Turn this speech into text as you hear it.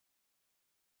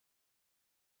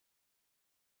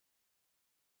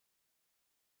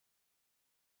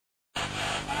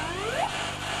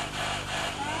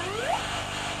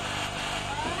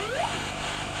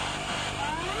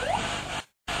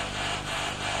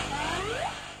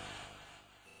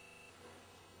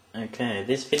Okay,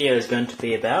 this video is going to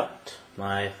be about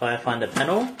my Firefinder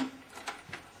panel,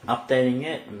 updating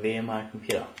it via my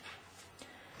computer.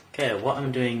 Okay, what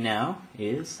I'm doing now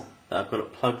is that I've got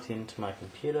it plugged into my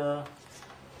computer,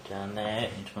 down there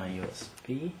into my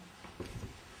USB,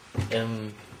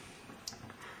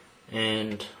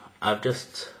 and I've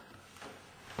just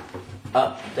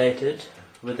updated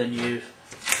with a new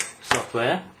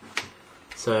software.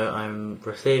 So I'm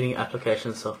receiving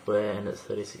application software and it's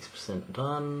 36%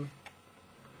 done,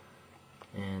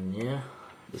 and yeah,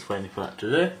 just waiting for that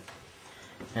to do.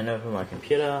 And over my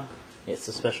computer, it's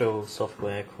a special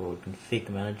software called Config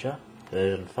Manager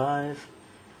version 5,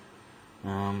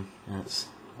 and it's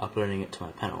uploading it to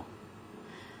my panel.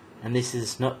 And this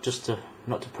is not just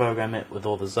not to program it with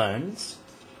all the zones,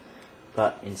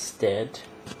 but instead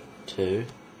to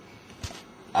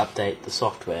update the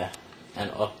software and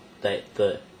update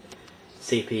the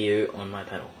CPU on my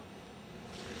panel.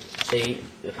 See,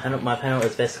 my panel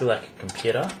is basically like a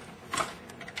computer.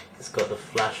 It's got the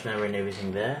flash memory and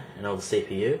everything there, and all the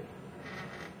CPU.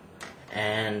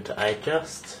 And I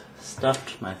just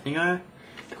stuffed my thingo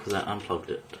because I unplugged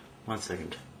it. 1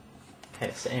 second.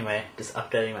 Okay, so anyway, just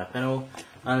updating my panel.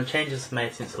 The changes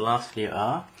made since the last video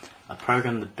are, I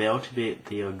programmed the bell to be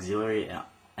the auxiliary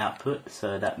output,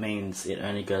 so that means it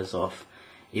only goes off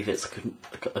if it's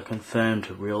a confirmed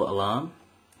real alarm,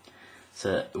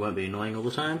 so it won't be annoying all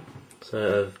the time.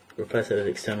 So I've replaced it with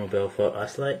external bell for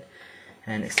isolate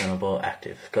and external bell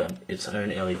active. It's got its own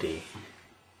LED.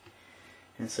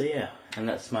 And so yeah, and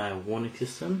that's my warning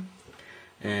system.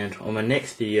 And on my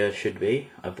next video should be,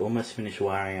 I've almost finished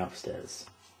wiring upstairs.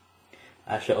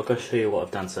 Actually, I'll go show you what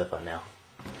I've done so far now.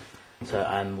 So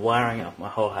I'm wiring up my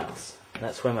whole house.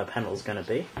 That's where my panel is going to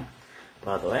be,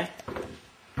 by the way.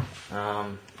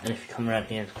 And if you come around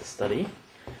here into the study,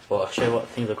 well, I'll show you what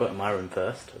things I've got in my room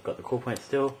first. I've got the cool point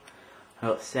still, I've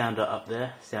got sounder up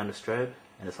there, sounder strobe,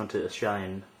 and it's onto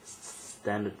Australian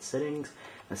standard settings.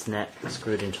 It's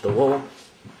screwed into the wall.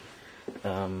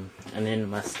 And then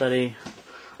my study,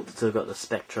 I've still got the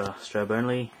Spectra strobe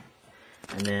only,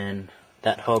 and then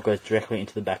that hole goes directly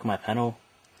into the back of my panel.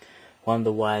 One of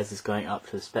the wires is going up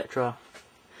to the Spectra,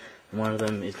 and one of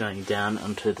them is going down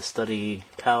onto the study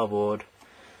power board,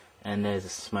 and there's a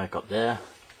smoke up there.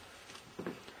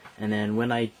 And then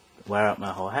when I wire up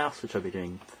my whole house, which I'll be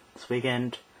doing this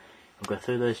weekend, I'll go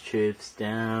through those tubes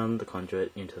down the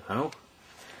conduit into the panel.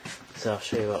 So I'll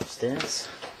show you upstairs.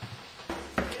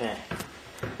 Okay,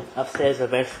 upstairs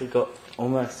I've basically got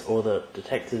almost all the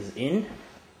detectors in,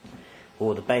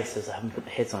 or the bases. I haven't put the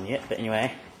heads on yet, but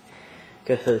anyway,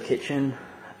 go through the kitchen.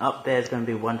 Up there's going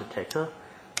to be one detector,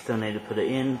 still need to put it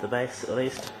in, the base at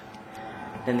least.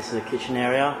 Then this is the kitchen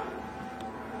area.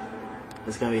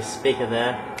 There's going to be a speaker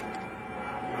there,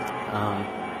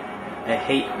 a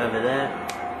heat over there,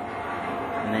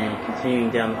 and then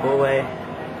continuing down the hallway,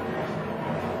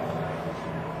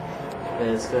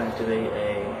 there's going to be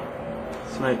a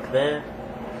smoke there,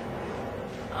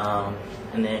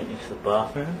 and then into the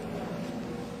bathroom.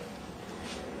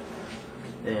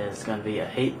 There's going to be a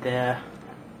heat there,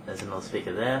 there's another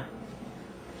speaker there,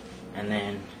 and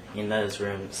then in those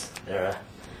rooms there are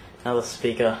another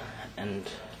speaker and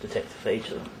detector for each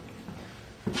of them.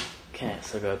 Okay,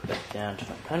 so go back down to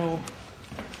my panel.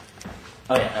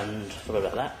 Oh yeah, and forgot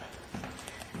about that.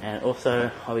 And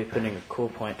also I'll be putting a cool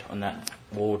point on that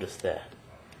wall just there.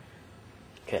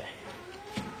 Okay.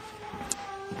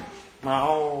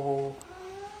 Now.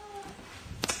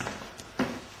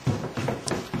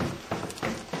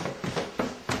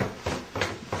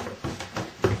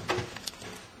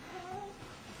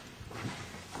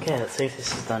 Okay, let's see if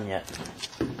this is done yet.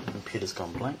 Computer's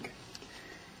gone blank.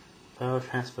 Power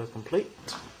transfer complete.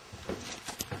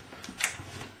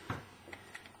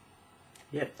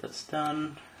 Yep, that's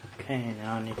done. Okay,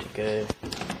 now I need to go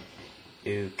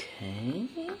OK.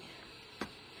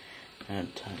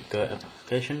 And go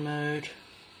application mode.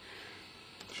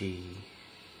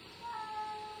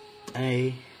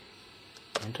 A.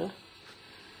 Enter.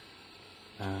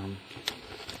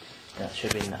 That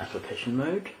should be in the application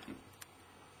mode.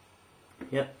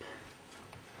 Yep.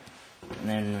 And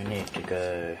then we need to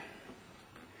go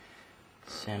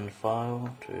send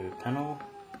file to panel.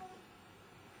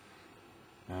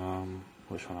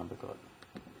 Which one have I got?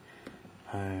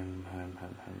 Home.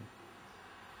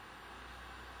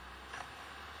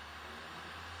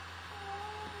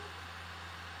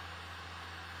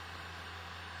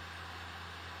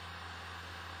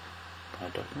 My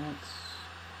documents.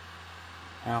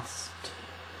 House 2,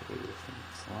 I think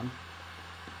it's the one.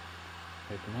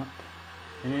 Open up.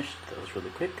 Finished. That was really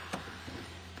quick.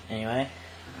 Anyway,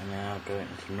 I'm now going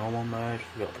into normal mode.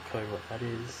 Forgot the code what that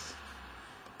is.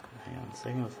 hang on a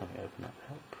second, let's have me open up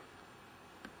help.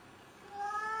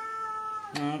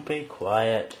 Oh, be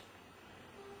quiet.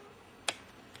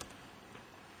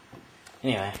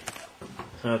 Anyway,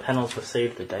 so my panel's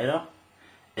received the data.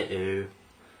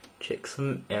 Check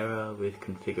some error with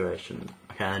configuration.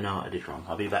 Okay, I know what I did wrong.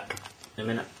 I'll be back in a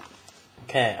minute.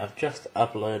 Okay, I've just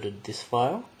uploaded this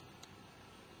file.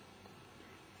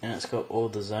 And it's got all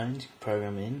the zones you can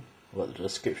program in, what the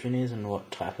description is and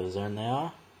what type of zone they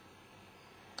are.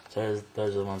 So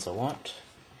those are the ones I want.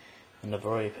 And I've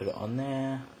already put it on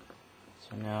there.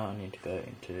 So now I need to go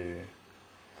into,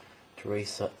 to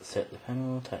reset the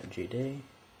panel, type GD.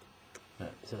 No,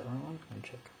 is that the wrong one? Let me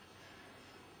check.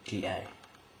 GA.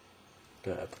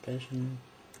 Go application,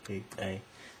 GA,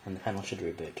 and the panel should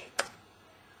reboot.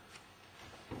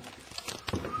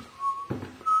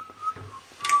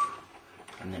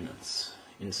 And then it's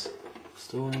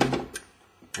installing,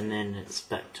 and then it's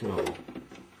back to normal.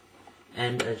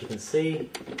 And as you can see,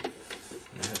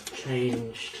 I have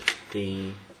changed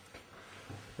the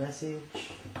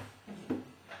message.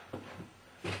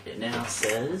 It now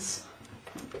says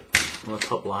on the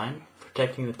top line,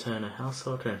 protecting the Turner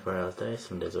household 24 hours a day,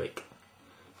 7 days a week.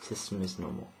 System is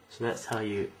normal. So that's how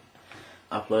you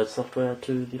upload software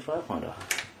to the file finder.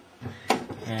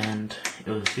 And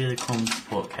it was via the COM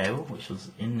support cable, which was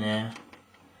in there,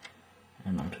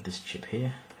 and onto this chip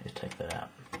here. Let's take that out.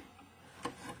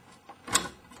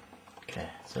 Okay,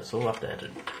 so it's all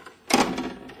updated.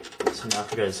 So now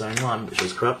if we go to zone 1, which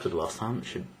was corrupted last time, it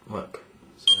should work.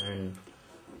 Zone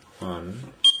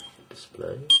 1,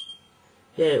 display.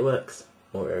 Yeah, it works.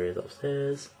 More areas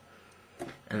upstairs.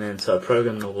 And then so I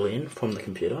programmed it all in from the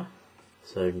computer.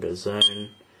 So you can go zone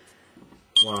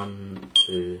 1,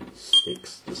 2,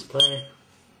 6 display.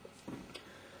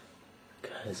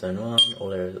 Okay, zone 1,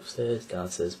 all areas upstairs,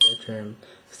 downstairs bedroom,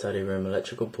 study room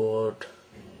electrical board,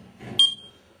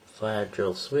 fire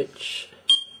drill switch,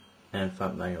 and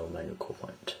front manual core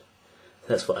point.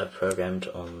 That's what I programmed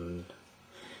on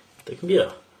the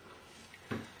computer.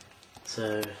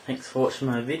 So thanks for watching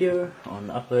my video on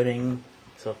uploading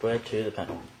software to the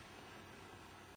panel.